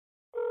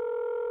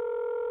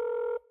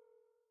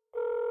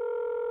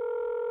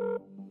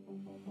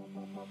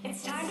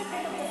It's time to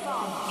pick up the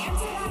phone.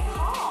 Answer that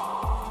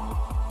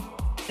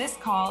call. This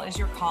call is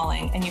your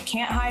calling, and you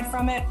can't hide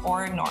from it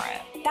or ignore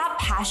it. That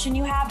passion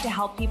you have to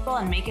help people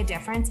and make a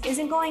difference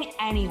isn't going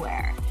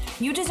anywhere.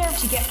 You deserve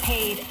to get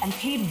paid, and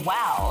paid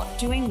well,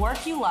 doing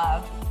work you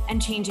love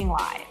and changing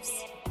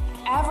lives.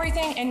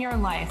 Everything in your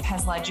life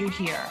has led you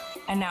here,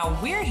 and now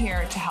we're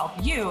here to help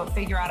you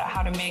figure out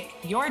how to make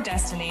your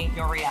destiny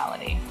your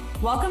reality.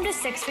 Welcome to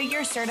Six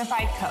Figure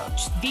Certified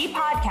Coach, the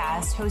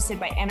podcast hosted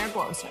by Inner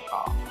Glow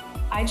Circle.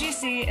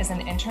 IGC is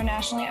an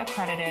internationally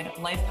accredited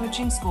life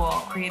coaching school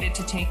created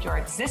to take your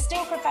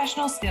existing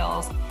professional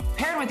skills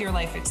paired with your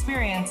life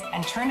experience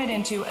and turn it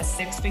into a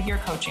six-figure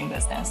coaching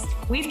business.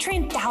 We've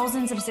trained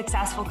thousands of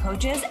successful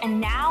coaches,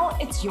 and now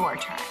it's your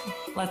turn.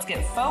 Let's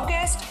get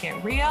focused,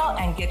 get real,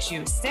 and get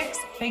you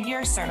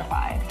six-figure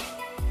certified.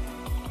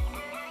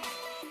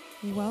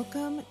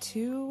 Welcome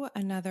to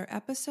another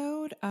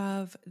episode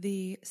of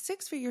the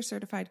Six Figure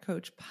Certified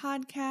Coach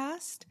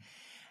podcast.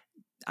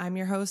 I'm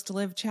your host,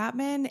 Liv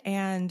Chapman,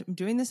 and I'm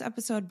doing this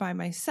episode by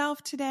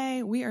myself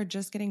today. We are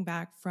just getting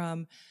back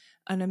from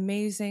an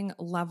amazing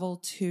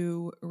level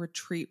 2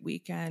 retreat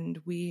weekend.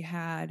 We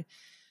had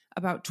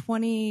about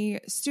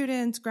 20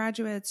 students,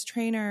 graduates,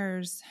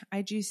 trainers,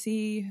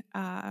 IGC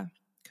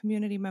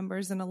community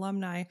members, and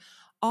alumni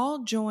all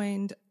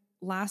joined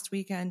last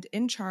weekend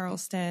in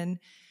Charleston,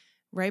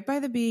 right by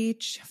the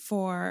beach,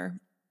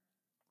 for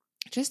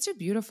just a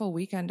beautiful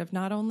weekend of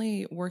not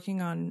only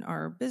working on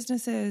our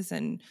businesses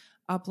and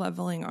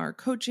up-leveling our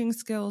coaching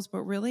skills,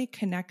 but really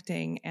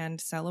connecting and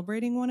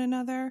celebrating one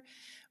another,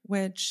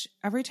 which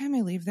every time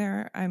I leave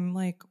there, I'm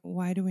like,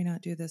 why do we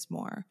not do this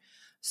more?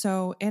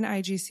 So in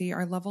IGC,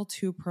 our level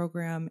 2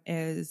 program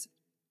is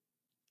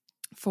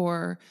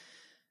for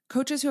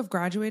coaches who have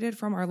graduated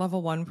from our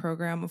level 1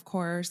 program, of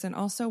course, and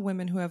also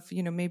women who have,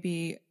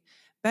 maybe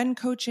been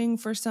coaching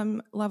for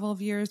some level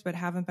of years, but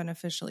haven't been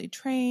officially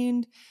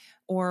trained,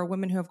 or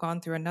women who have gone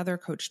through another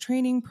coach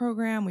training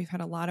program. We've had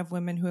a lot of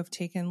women who have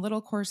taken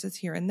little courses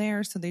here and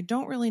there, so they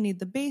don't really need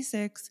the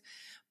basics,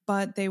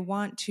 but they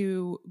want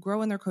to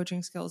grow in their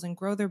coaching skills and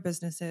grow their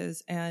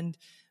businesses and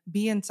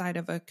be inside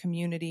of a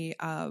community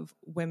of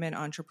women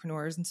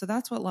entrepreneurs. And so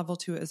that's what level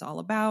 2 is all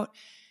about.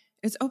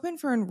 It's open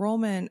for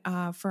enrollment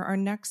for our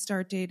next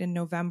start date in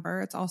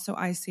November. It's also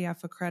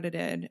ICF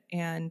accredited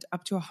and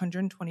up to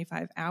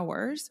 125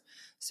 hours.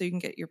 So you can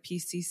get your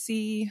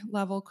PCC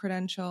level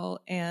credential.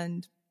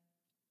 And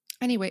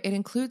anyway, it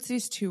includes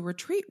these 2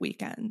 retreat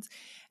weekends.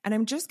 And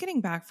I'm just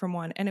getting back from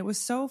one. And it was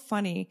so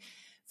funny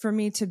for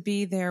me to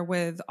be there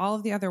with all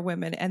of the other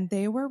women. And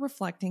they were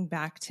reflecting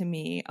back to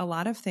me a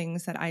lot of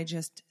things that I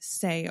just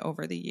say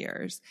over the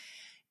years.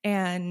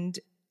 And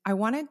I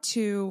wanted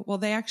to,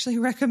 they actually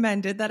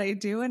recommended that I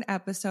do an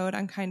episode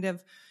on kind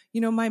of,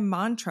 my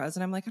mantras.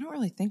 And I'm like, I don't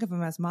really think of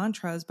them as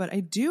mantras, but I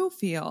do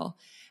feel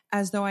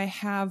as though I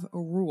have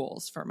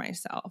rules for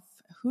myself.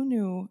 Who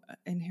knew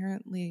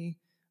inherently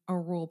a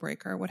rule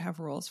breaker would have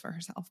rules for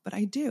herself? But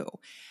I do.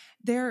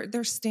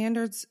 They're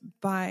standards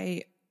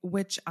by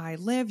which I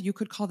live. You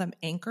could call them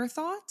anchor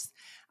thoughts.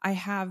 I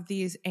have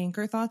these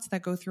anchor thoughts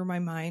that go through my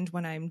mind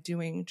when I'm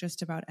doing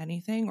just about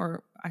anything,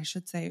 or I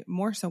should say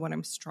more so when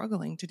I'm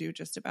struggling to do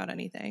just about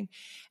anything.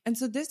 And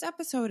so this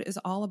episode is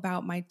all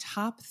about my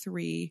top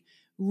 3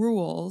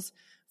 rules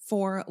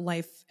for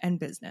life and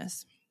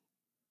business.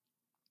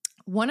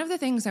 One of the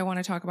things I want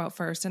to talk about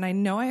first, and I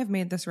know I have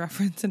made this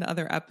reference in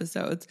other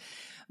episodes,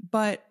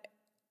 but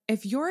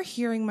if you're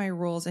hearing my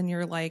rules and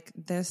you're like,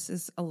 this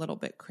is a little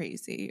bit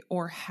crazy,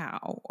 or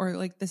how, or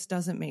like, this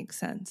doesn't make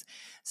sense,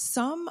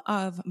 some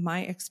of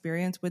my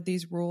experience with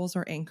these rules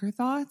or anchor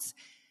thoughts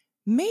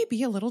may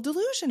be a little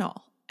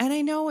delusional. And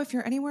I know if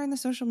you're anywhere in the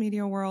social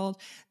media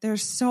world,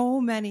 there's so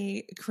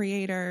many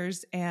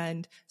creators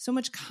and so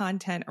much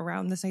content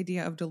around this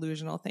idea of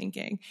delusional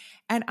thinking.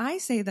 And I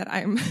say that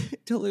I'm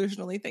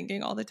delusionally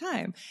thinking all the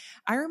time.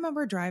 I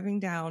remember driving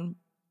down,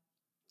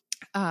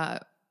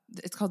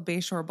 it's called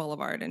Bayshore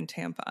Boulevard in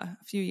Tampa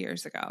a few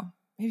years ago,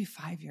 maybe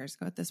 5 years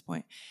ago at this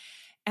point.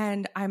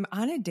 And I'm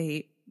on a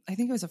date. I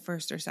think it was a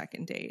first or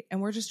second date. And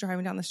we're just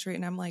driving down the street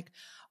and I'm like,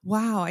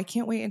 wow, I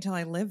can't wait until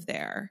I live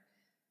there.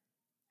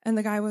 And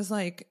the guy was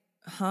like,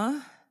 huh?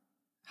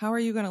 How are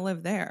you going to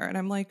live there? And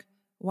I'm like,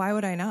 why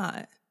would I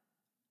not?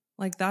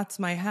 Like, that's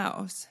my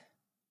house.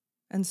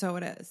 And so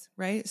it is,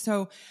 right?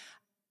 So,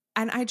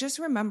 and I just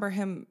remember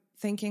him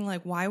thinking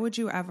like, why would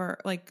you ever,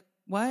 like,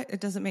 what?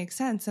 It doesn't make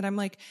sense. And I'm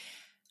like,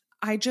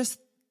 I just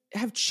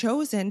have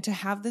chosen to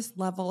have this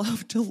level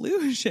of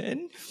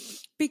delusion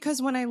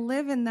because when I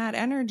live in that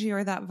energy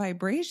or that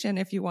vibration,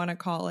 if you want to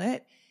call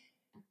it,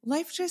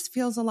 life just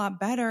feels a lot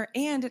better.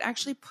 And it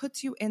actually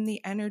puts you in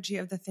the energy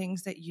of the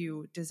things that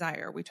you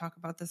desire. We talk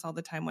about this all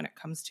the time when it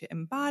comes to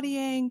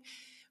embodying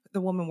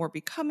the woman we're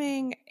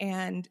becoming.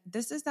 And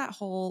this is that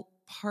whole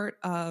part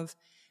of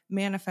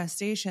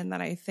manifestation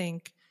that I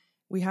think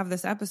we have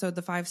this episode,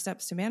 the 5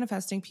 steps to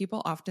manifesting,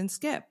 people often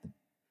skip.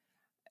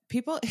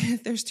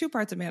 There's 2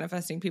 parts of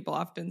manifesting people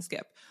often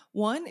skip.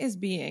 One is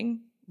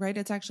being, right?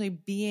 It's actually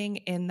being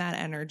in that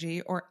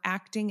energy or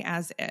acting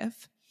as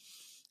if.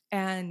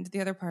 And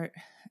the other part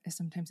is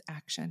sometimes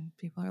action.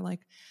 People are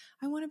like,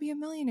 I want to be a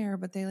millionaire,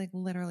 but they like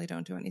literally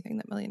don't do anything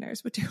that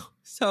millionaires would do.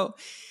 So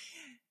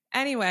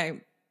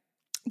anyway,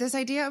 this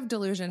idea of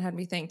delusion had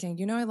me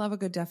thinking, I love a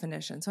good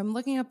definition. So I'm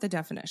looking up the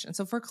definition.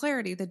 So for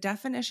clarity, the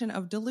definition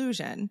of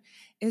delusion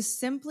is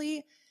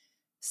simply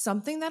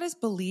something that is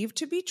believed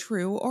to be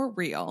true or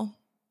real,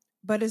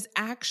 but is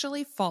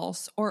actually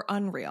false or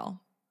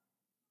unreal.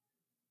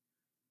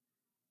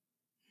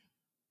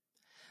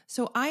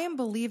 So I am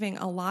believing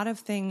a lot of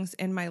things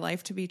in my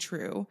life to be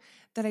true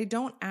that I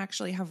don't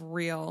actually have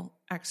real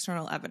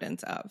external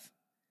evidence of.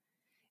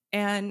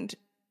 And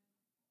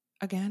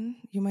again,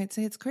 you might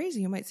say it's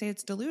crazy. You might say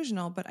it's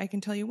delusional, but I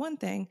can tell you one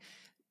thing,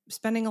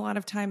 spending a lot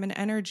of time and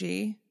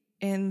energy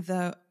in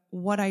the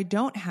what I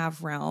don't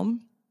have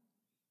realm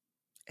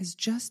is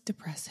just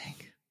depressing.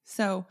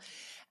 So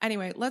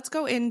anyway, let's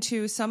go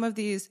into some of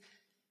these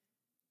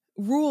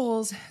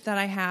rules that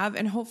I have,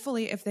 and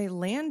hopefully if they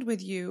land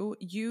with you,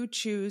 you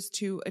choose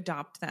to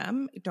adopt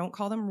them. Don't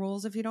call them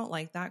rules if you don't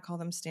like that. Call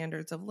them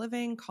standards of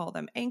living, call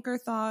them anchor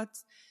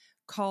thoughts,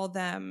 call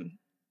them,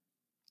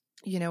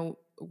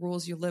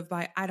 rules you live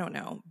by. I don't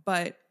know.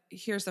 But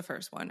here's the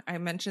first one. I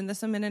mentioned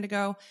this a minute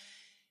ago.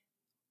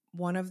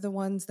 One of the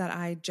ones that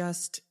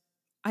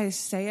I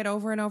say it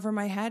over and over in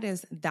my head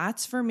is,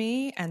 that's for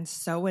me, and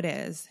so it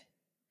is.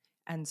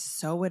 And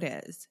so it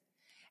is.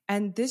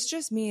 And this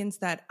just means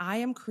that I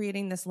am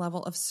creating this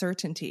level of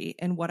certainty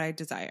in what I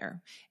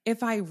desire.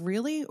 If I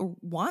really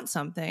want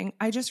something,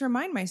 I just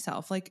remind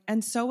myself,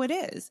 and so it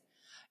is.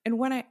 And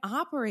when I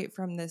operate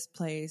from this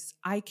place,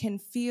 I can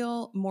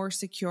feel more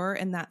secure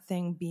in that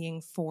thing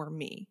being for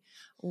me.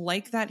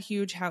 Like that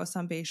huge house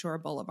on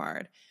Bayshore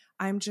Boulevard.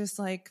 I'm just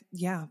like,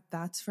 yeah,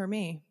 that's for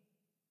me.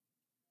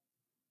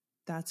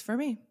 That's for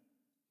me.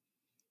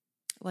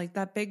 Like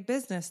that big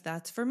business,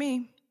 that's for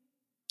me.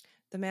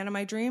 The man of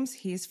my dreams,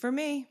 he's for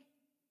me.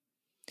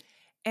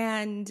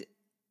 And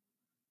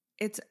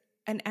it's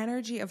an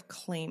energy of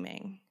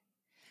claiming.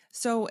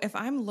 So if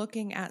I'm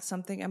looking at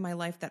something in my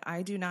life that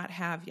I do not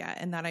have yet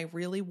and that I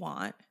really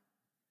want,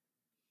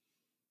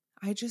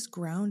 I just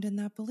ground in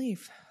that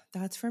belief.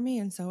 That's for me,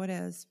 and so it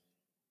is.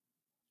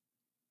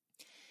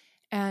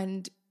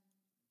 And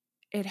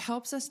it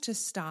helps us to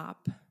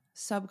stop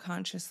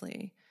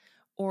subconsciously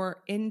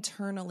or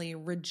internally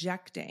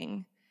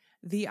rejecting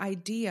the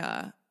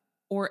idea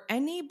or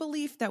any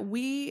belief that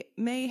we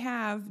may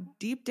have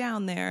deep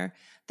down there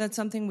that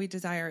something we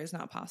desire is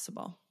not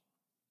possible.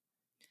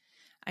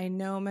 I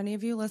know many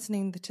of you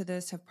listening to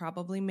this have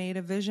probably made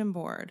a vision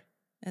board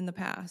in the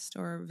past,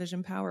 or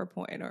vision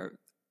PowerPoint, or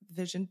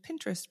vision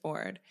Pinterest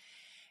board.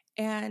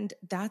 And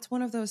that's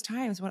one of those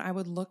times when I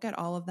would look at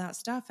all of that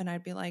stuff and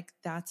I'd be like,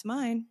 that's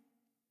mine.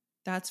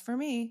 That's for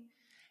me.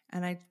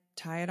 And I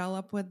tie it all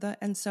up with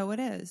and so it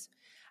is.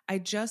 I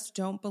just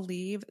don't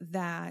believe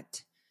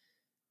that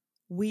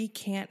we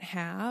can't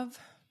have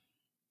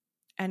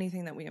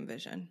anything that we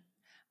envision.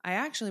 I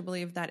actually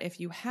believe that if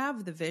you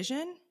have the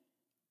vision,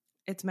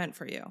 it's meant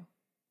for you.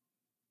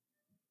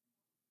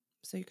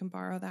 So you can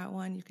borrow that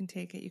one, you can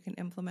take it, you can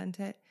implement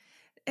it.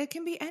 It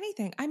can be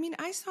anything. I mean,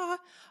 I saw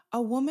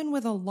a woman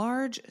with a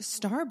large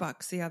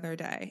Starbucks the other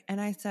day, and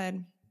I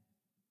said,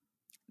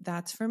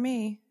 that's for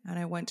me. And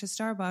I went to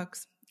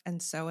Starbucks, and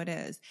so it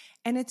is.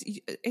 And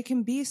it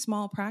can be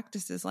small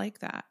practices like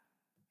that.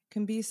 It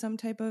can be some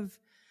type of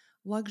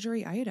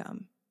luxury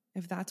item,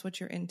 if that's what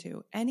you're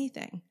into.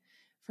 Anything.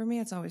 For me,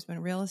 it's always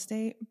been real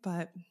estate,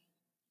 but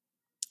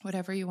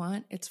whatever you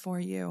want, it's for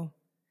you.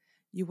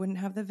 You wouldn't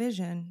have the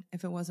vision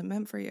if it wasn't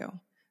meant for you.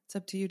 It's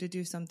up to you to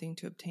do something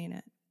to obtain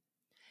it.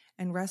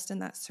 And rest in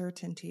that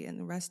certainty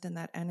and rest in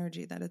that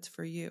energy that it's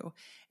for you.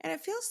 And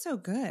it feels so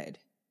good.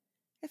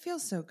 It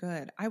feels so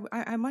good.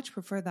 I much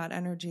prefer that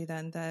energy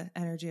than the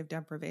energy of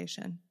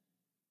deprivation.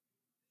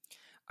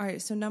 All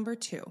right, so number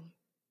 2.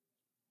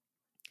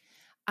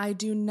 I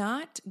do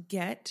not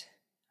get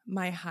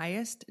my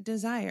highest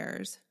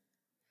desires.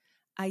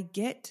 I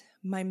get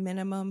my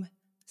minimum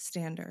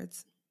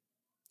standards.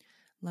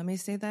 Let me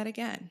say that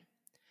again.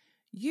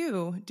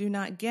 You do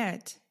not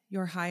get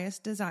your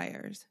highest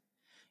desires.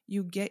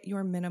 You get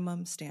your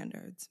minimum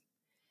standards.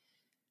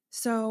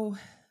 So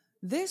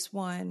this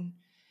one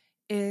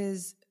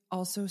is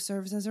also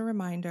serves as a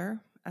reminder,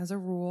 as a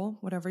rule,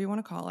 whatever you want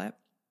to call it.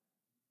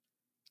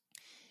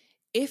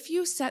 If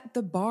you set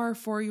the bar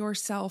for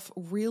yourself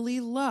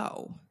really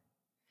low,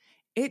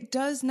 it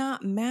does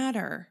not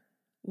matter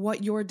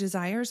what your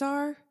desires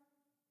are.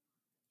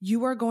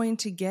 You are going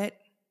to get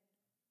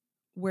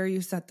where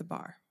you set the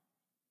bar.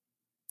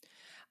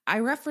 I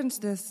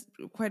referenced this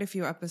quite a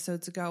few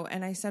episodes ago,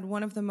 and I said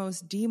one of the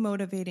most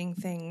demotivating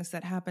things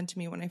that happened to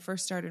me when I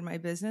first started my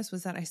business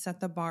was that I set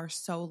the bar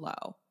so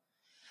low.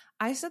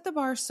 I set the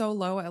bar so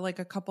low at like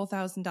a couple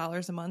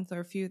 $1,000s a month or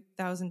a few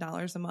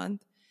 $1,000s a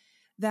month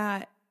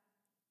that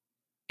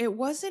it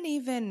wasn't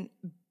even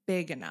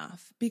big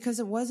enough because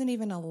it wasn't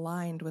even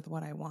aligned with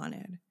what I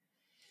wanted.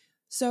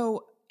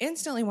 So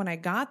instantly when I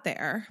got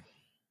there,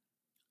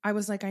 I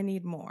was like, I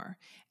need more.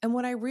 And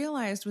what I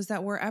realized was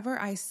that wherever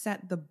I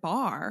set the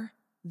bar,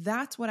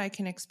 that's what I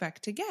can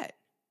expect to get.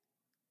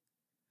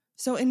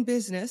 So in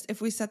business,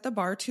 if we set the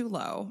bar too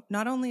low,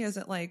 not only is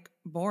it like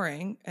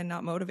boring and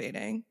not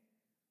motivating,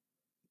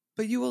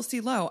 but you will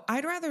see low.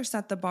 I'd rather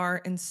set the bar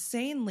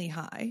insanely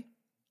high.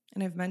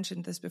 And I've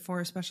mentioned this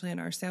before, especially in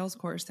our sales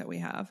course that we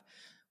have,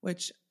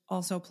 which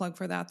also plug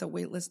for that. The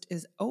waitlist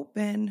is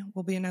open.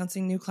 We'll be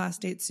announcing new class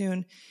dates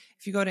soon.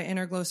 If you go to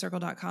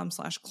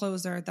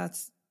innerglowcircle.com/closer,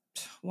 that's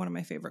one of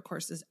my favorite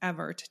courses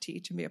ever to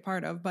teach and be a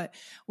part of. But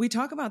we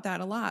talk about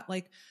that a lot.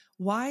 Like,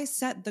 why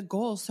set the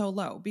goal so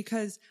low?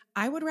 Because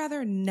I would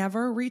rather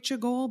never reach a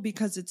goal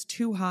because it's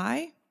too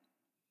high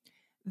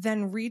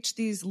than reach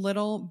these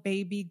little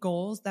baby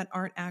goals that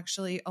aren't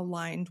actually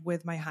aligned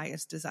with my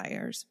highest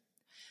desires.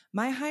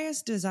 My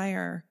highest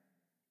desire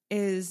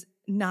is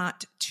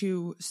not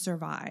to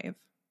survive.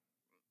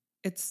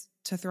 It's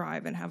to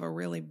thrive and have a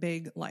really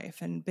big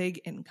life and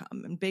big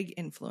income and big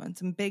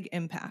influence and big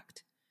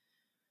impact.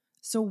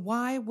 So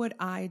why would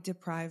I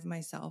deprive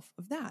myself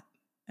of that?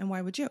 And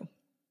why would you?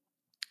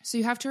 So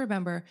you have to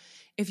remember,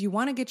 if you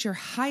want to get your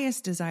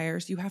highest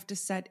desires, you have to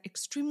set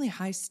extremely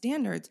high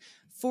standards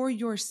for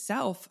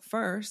yourself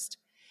first,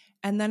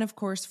 and then, of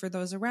course, for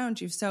those around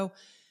you. So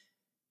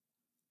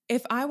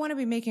if I want to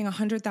be making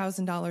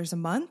 $100,000 a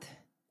month,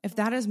 if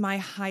that is my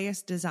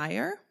highest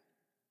desire,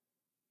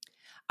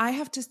 I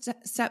have to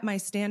set my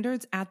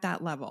standards at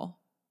that level.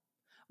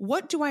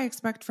 What do I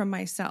expect from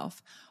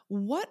myself?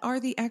 What are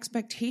the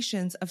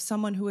expectations of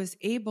someone who is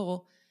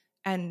able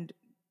and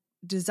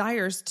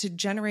desires to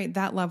generate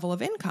that level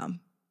of income?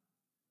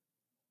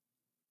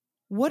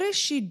 What is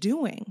she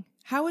doing?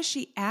 How is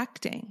she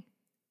acting?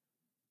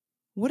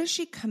 What is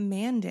she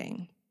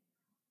commanding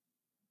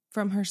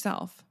from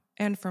herself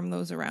and from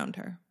those around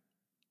her?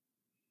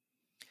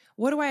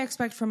 What do I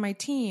expect from my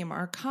team,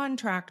 our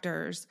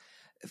contractors,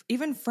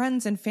 even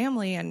friends and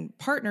family and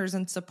partners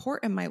and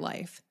support in my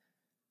life?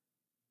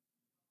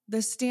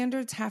 The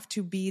standards have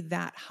to be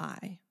that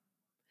high.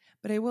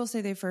 But I will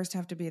say they first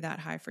have to be that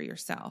high for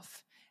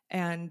yourself.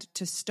 And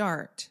to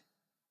start,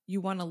 you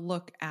want to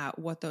look at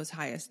what those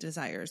highest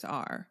desires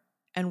are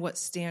and what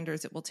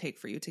standards it will take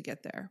for you to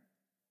get there.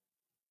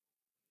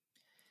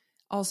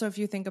 Also, if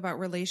you think about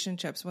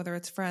relationships, whether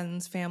it's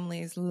friends,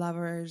 families,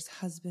 lovers,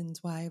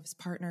 husbands, wives,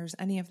 partners,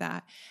 any of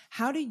that,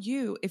 how do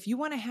you, if you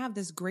want to have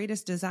this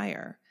greatest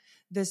desire,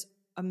 this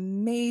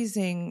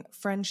amazing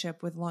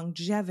friendship with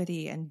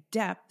longevity and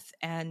depth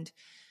and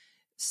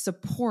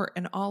support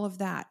and all of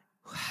that,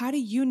 how do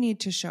you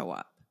need to show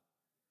up?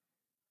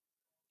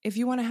 If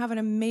you want to have an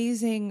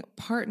amazing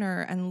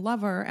partner and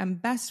lover and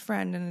best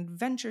friend and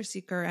adventure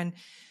seeker and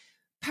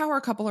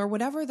power couple or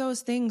whatever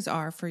those things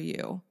are for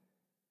you,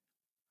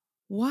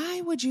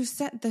 why would you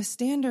set the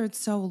standard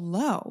so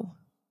low?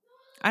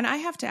 And I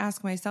have to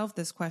ask myself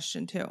this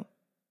question too.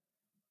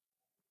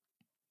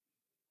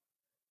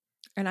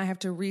 And I have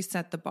to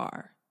reset the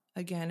bar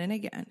again and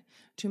again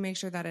to make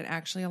sure that it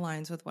actually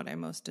aligns with what I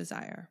most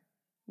desire.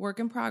 Work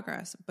in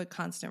progress, but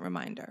constant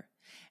reminder.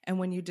 And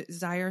when you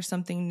desire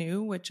something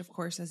new, which of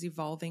course as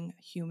evolving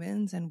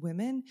humans and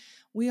women,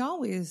 we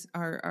always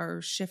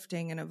are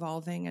shifting and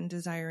evolving and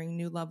desiring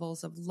new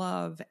levels of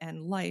love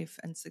and life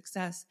and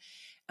success.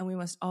 And we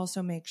must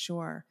also make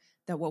sure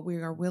that what we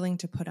are willing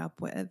to put up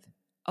with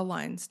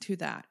aligns to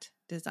that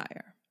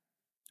desire.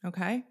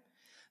 Okay?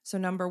 So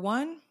number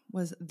one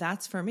was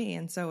that's for me,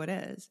 and so it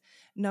is.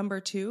 Number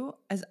two,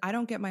 as I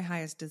don't get my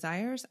highest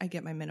desires, I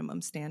get my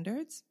minimum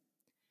standards.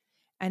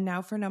 And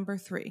now for number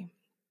three.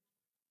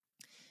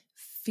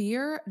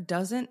 Fear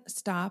doesn't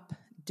stop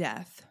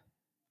death.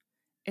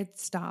 It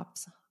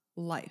stops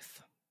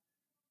life.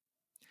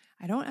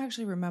 I don't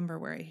actually remember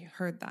where I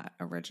heard that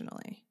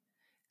originally.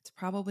 It's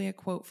probably a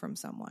quote from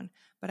someone,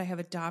 but I have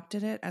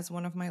adopted it as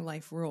one of my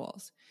life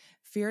rules.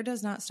 Fear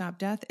does not stop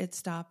death. It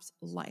stops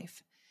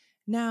life.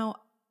 Now,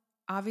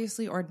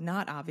 obviously or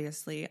not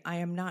obviously, I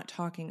am not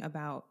talking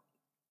about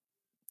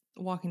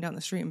walking down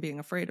the street and being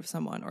afraid of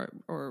someone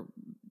or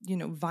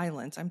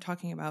violence. I'm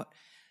talking about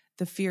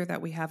the fear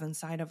that we have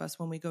inside of us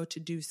when we go to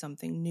do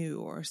something new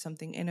or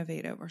something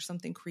innovative or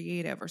something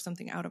creative or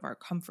something out of our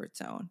comfort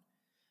zone.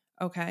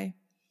 Okay?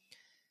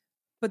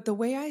 But the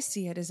way I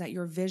see it is that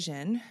your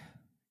vision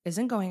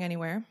isn't going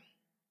anywhere.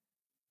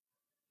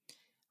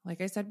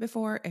 Like I said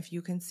before, if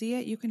you can see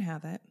it, you can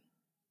have it.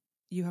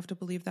 You have to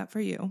believe that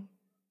for you.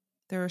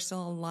 There are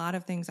still a lot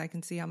of things I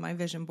can see on my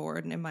vision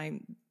board and in my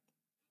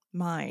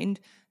mind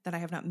that I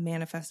have not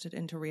manifested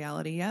into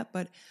reality yet,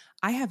 but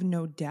I have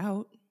no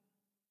doubt.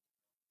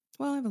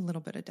 Well, I have a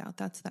little bit of doubt.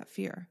 That's that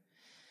fear.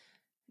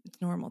 It's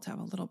normal to have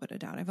a little bit of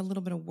doubt. I have a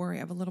little bit of worry.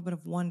 I have a little bit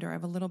of wonder. I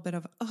have a little bit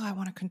of, I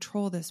want to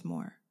control this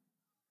more.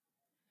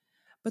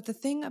 But the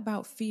thing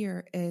about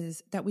fear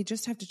is that we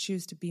just have to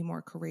choose to be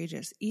more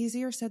courageous.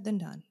 Easier said than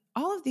done.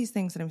 All of these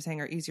things that I'm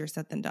saying are easier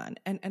said than done.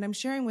 And I'm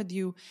sharing with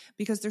you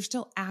because there's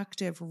still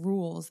active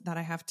rules that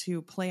I have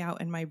to play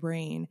out in my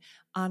brain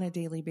on a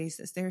daily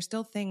basis. There are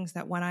still things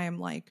that when I am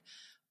like,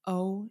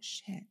 oh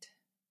shit,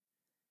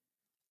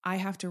 I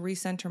have to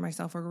recenter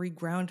myself or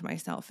reground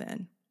myself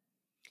in.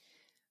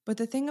 But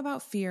the thing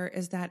about fear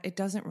is that it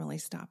doesn't really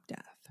stop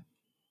death.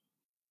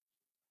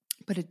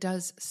 but it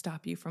does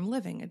stop you from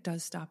living. It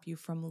does stop you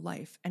from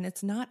life. And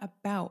it's not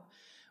about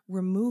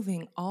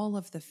removing all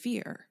of the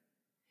fear.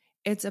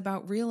 It's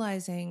about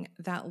realizing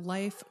that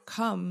life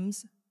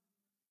comes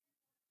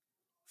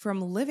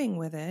from living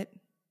with it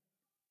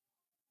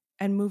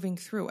and moving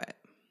through it.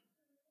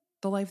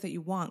 The life that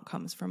you want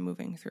comes from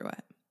moving through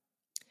it.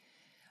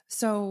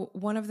 So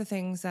one of the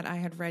things that I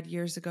had read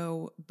years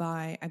ago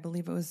by, I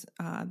believe it was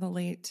the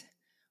late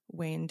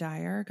Wayne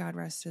Dyer, God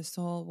rest his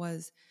soul,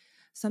 was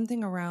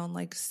something around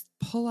like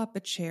pull up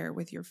a chair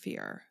with your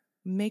fear,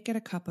 make it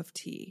a cup of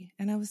tea.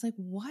 And I was like,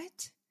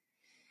 what?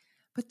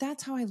 But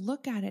that's how I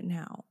look at it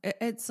now.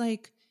 It's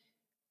like,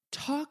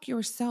 talk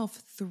yourself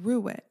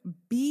through it,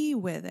 be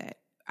with it.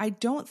 I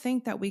don't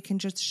think that we can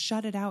just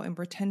shut it out and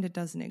pretend it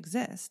doesn't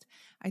exist.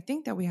 I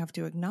think that we have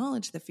to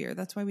acknowledge the fear.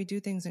 That's why we do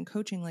things in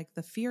coaching like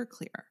the fear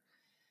clear,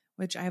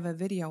 which I have a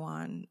video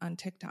on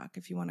TikTok.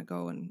 If you want to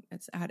go, and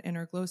it's at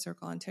Inner Glow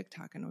Circle on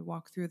TikTok, and we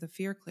walk through the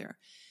fear clear.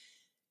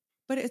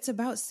 But it's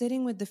about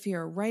sitting with the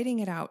fear, writing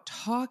it out,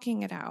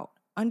 talking it out,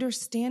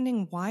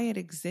 understanding why it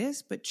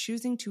exists, but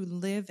choosing to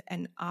live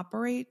and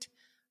operate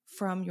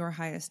from your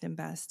highest and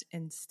best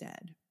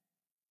instead.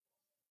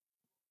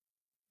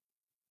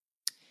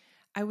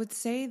 I would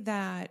say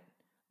that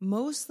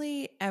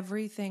mostly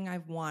everything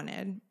I've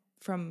wanted,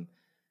 from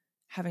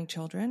having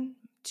children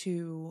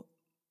to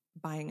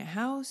buying a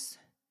house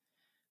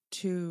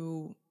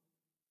to,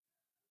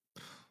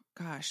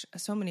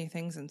 so many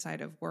things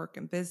inside of work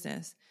and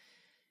business,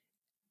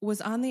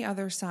 was on the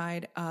other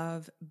side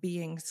of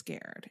being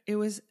scared. It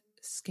was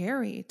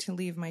scary to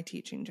leave my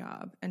teaching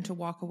job and to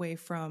walk away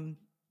from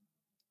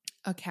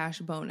a cash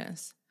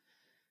bonus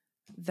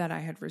that I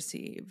had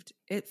received.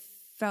 It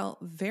felt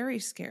very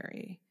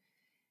scary.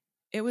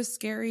 It was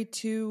scary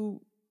to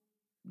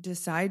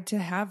decide to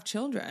have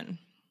children.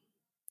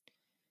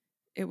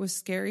 It was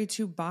scary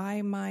to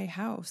buy my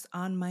house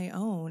on my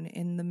own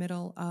in the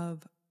middle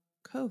of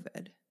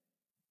COVID.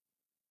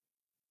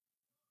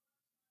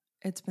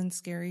 It's been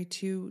scary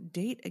to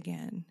date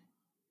again.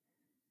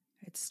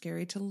 It's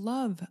scary to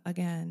love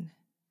again.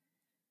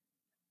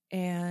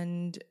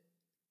 And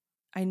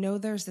I know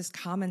there's this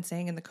common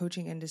saying in the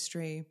coaching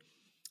industry,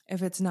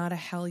 if it's not a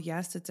hell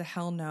yes, it's a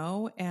hell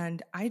no.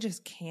 And I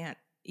just can't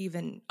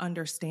even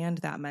understand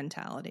that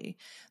mentality.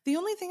 The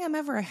only thing I'm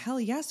ever a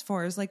hell yes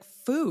for is like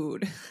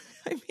food.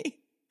 I mean,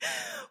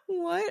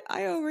 what?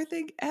 I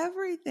overthink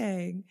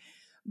everything.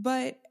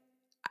 But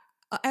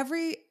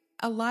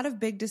a lot of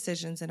big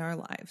decisions in our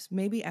lives,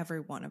 maybe every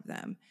one of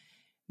them,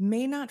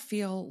 may not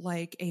feel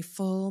like a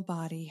full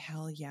body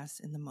hell yes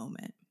in the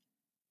moment.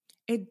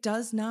 It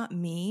does not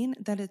mean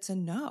that it's a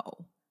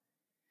no.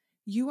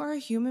 You are a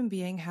human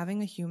being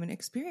having a human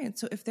experience.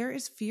 So if there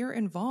is fear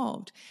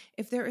involved,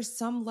 if there is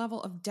some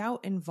level of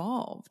doubt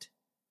involved,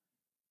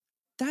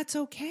 that's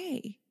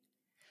okay.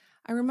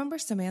 I remember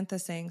Samantha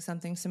saying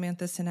something,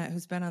 Samantha Sinnett,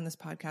 who's been on this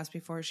podcast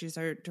before. She's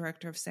our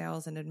director of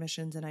sales and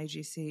admissions in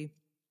IGC.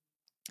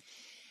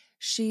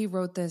 She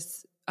wrote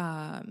this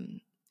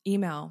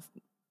email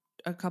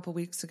a couple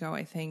weeks ago,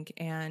 I think,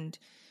 and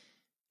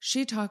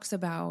she talks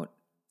about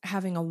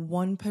having a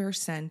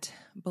 1%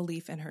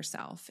 belief in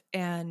herself.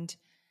 And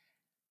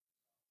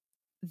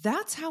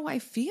that's how I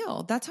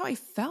feel. That's how I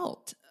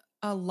felt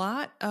a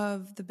lot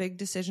of the big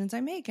decisions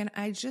I make. And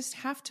I just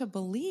have to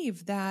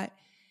believe that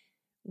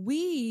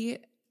many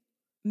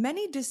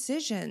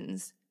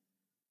decisions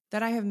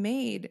that I have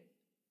made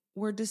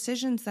were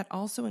decisions that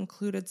also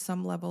included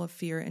some level of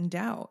fear and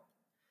doubt.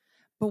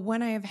 But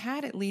when I have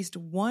had at least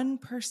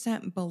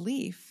 1%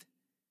 belief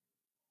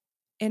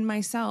in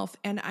myself,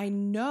 and I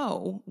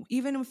know,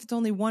 even if it's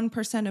only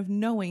 1% of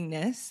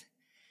knowingness,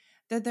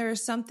 that there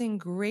is something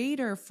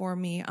greater for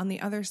me on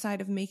the other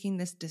side of making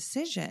this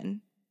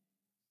decision,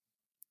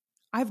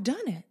 I've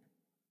done it.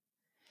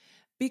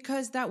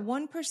 Because that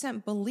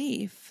 1%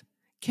 belief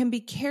can be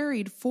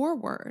carried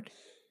forward,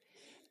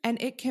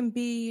 and it can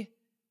be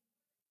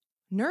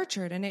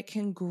nurtured, and it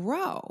can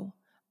grow.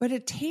 But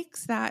it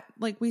takes that,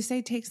 like we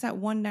say, takes that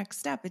one next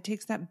step. It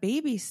takes that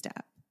baby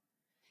step.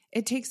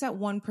 It takes that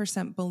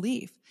 1%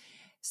 belief.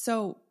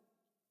 So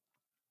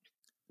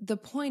the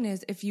point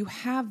is, if you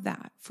have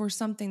that for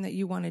something that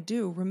you want to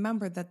do,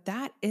 remember that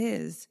that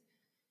is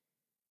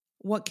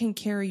what can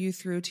carry you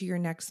through to your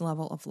next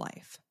level of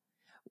life.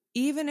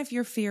 Even if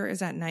your fear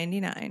is at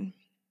 99,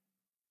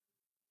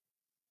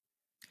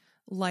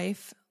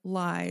 life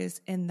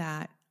lies in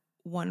that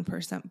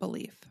 1%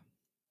 belief.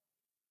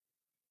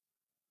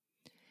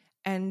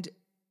 And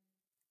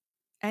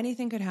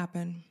anything could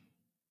happen.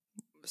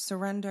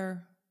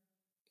 Surrender.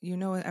 You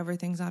know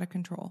everything's out of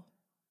control.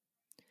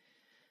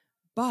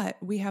 But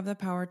we have the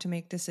power to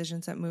make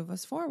decisions that move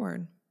us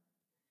forward.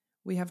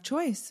 We have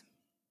choice.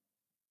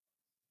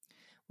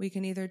 We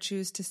can either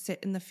choose to sit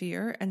in the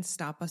fear and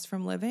stop us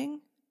from living,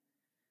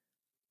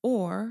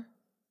 or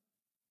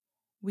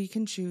we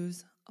can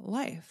choose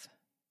life.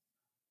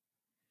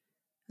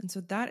 And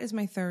so that is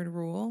my third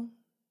rule.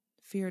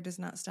 Fear does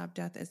not stop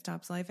death, it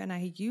stops life. And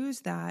I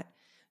use that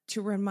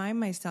to remind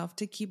myself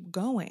to keep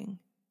going,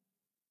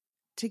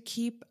 to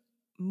keep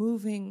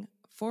moving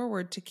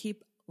forward to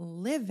keep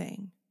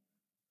living.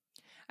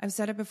 I've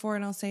said it before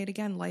and I'll say it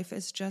again. Life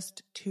is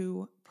just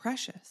too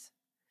precious.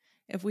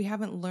 If we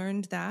haven't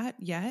learned that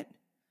yet,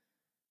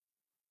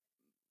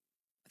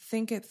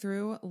 think it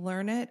through,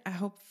 learn it.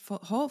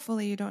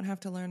 Hopefully you don't have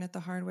to learn it the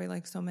hard way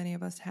like so many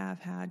of us have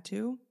had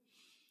to.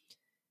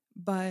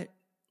 But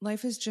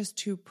life is just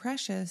too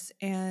precious.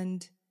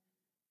 And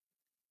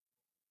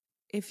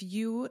if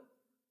you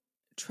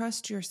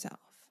trust yourself,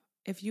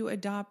 if you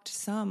adopt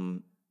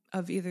some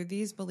of either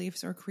these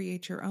beliefs or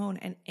create your own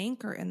and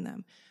anchor in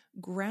them,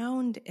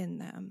 ground in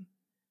them,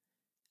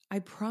 I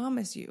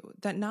promise you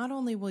that not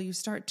only will you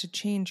start to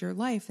change your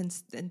life and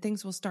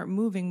things will start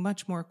moving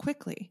much more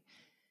quickly,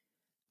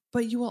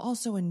 but you will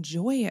also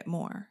enjoy it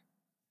more.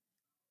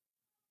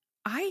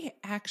 I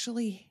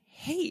actually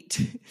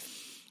hate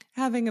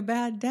having a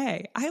bad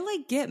day.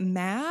 I get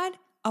mad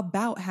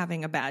about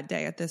having a bad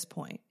day at this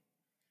point.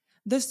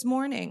 This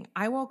morning,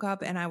 I woke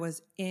up and I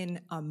was in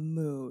a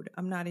mood.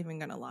 I'm not even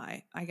going to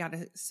lie. I got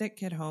a sick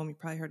kid home. You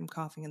probably heard him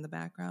coughing in the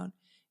background.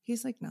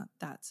 He's not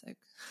that sick.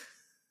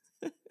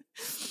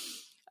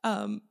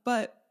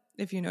 But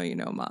if you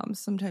know, moms,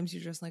 sometimes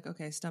you're just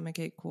okay, stomach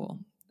ache, cool.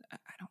 I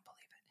don't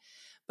believe it.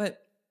 But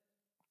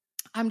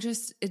I'm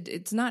just,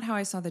 it's not how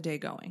I saw the day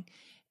going.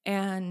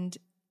 And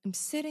I'm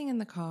sitting in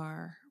the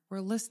car.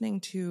 We're listening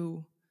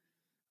to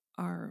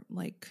our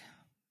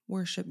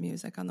worship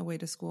music on the way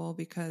to school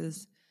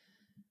because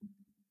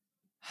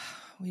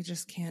we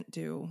just can't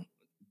do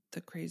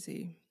the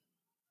crazy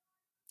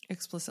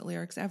explicit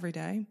lyrics every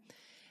day.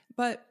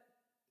 But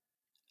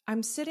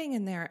I'm sitting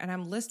in there and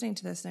I'm listening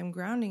to this and I'm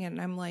grounding it and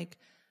I'm like,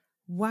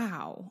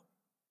 wow,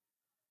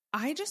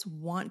 I just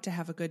want to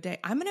have a good day.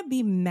 I'm going to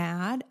be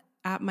mad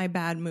at my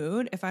bad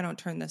mood if I don't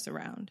turn this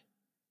around.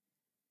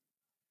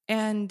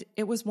 And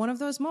it was one of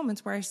those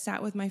moments where I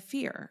sat with my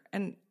fear,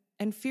 and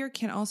fear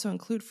can also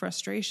include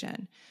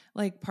frustration.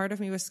 Part of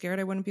me was scared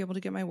I wouldn't be able to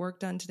get my work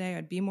done today.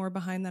 I'd be more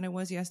behind than I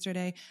was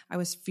yesterday. I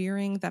was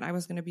fearing that I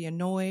was going to be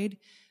annoyed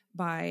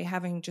by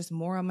having just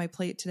more on my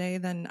plate today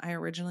than I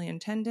originally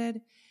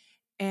intended.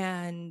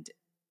 And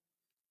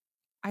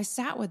I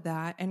sat with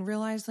that and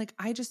realized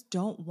I just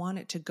don't want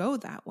it to go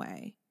that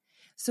way.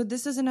 So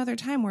this is another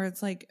time where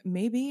it's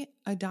maybe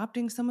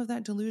adopting some of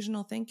that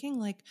delusional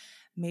thinking,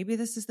 maybe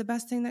this is the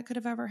best thing that could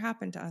have ever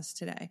happened to us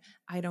today.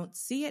 I don't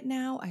see it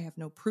now. I have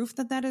no proof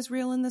that that is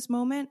real in this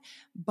moment.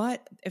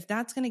 But if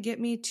that's going to get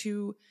me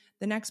to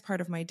the next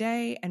part of my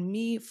day and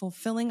me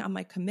fulfilling on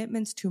my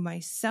commitments to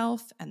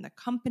myself and the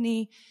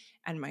company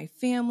and my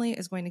family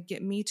is going to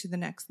get me to the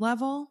next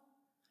level,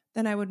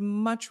 then I would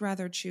much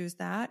rather choose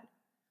that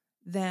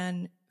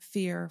than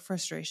fear,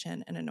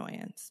 frustration, and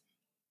annoyance.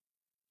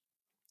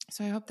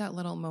 So I hope that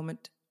little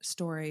moment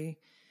story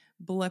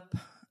blip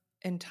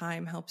in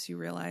time helps you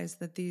realize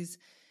that these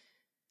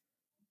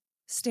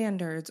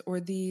standards or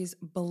these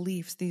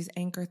beliefs, these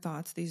anchor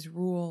thoughts, these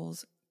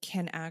rules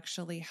can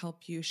actually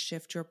help you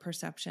shift your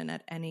perception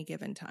at any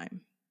given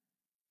time.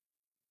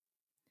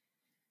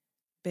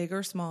 Big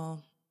or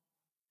small,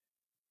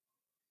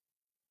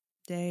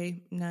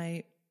 day,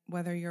 night,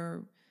 whether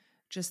you're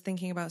just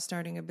thinking about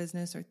starting a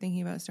business or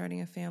thinking about starting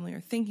a family or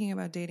thinking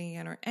about dating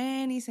again or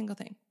any single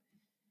thing.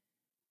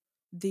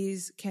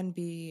 These can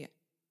be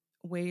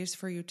ways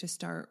for you to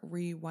start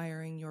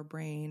rewiring your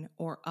brain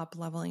or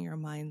up-leveling your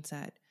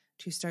mindset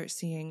to start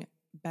seeing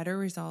better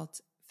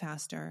results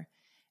faster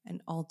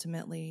and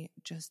ultimately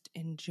just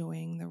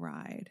enjoying the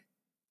ride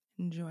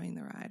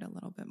a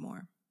little bit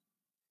more.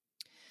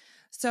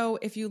 So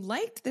if you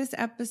liked this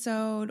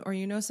episode or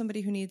you know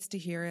somebody who needs to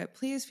hear it,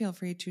 please feel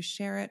free to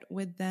share it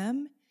with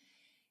them.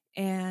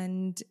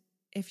 And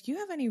if you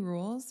have any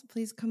rules,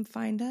 please come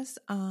find us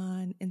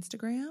on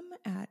Instagram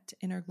at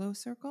Inner Glow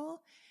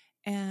Circle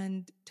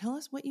and tell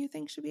us what you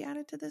think should be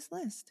added to this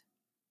list.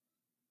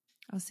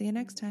 I'll see you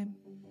next time.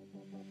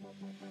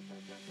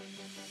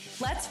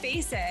 Let's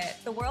face it,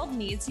 the world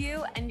needs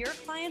you and your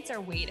clients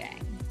are waiting.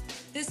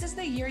 This is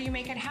the year you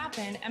make it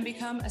happen and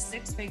become a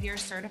six-figure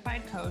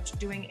certified coach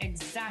doing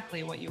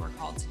exactly what you were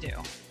called to do.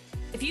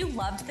 If you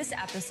loved this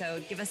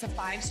episode, give us a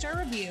 5-star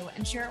review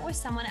and share it with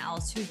someone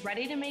else who's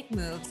ready to make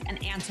moves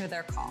and answer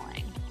their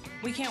calling.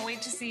 We can't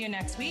wait to see you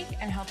next week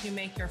and help you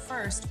make your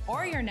first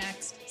or your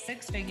next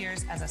 6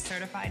 figures as a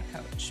certified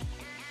coach.